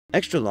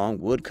extra long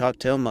wood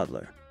cocktail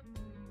muddler.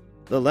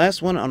 The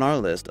last one on our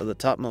list of the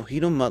top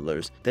Mojito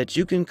muddlers that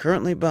you can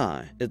currently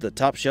buy is the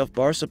Top Shelf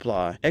Bar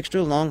Supply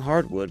extra long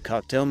hardwood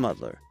cocktail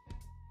muddler.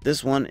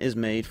 This one is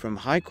made from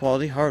high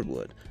quality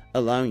hardwood,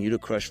 allowing you to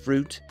crush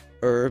fruit,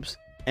 herbs,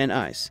 and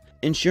ice,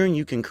 ensuring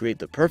you can create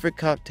the perfect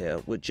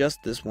cocktail with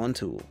just this one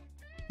tool.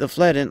 The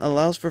flat end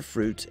allows for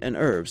fruits and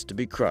herbs to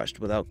be crushed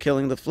without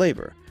killing the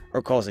flavor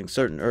or causing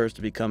certain herbs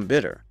to become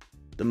bitter.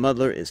 The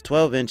muddler is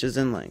 12 inches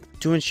in length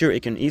to ensure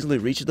it can easily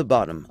reach the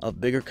bottom of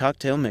bigger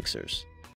cocktail mixers.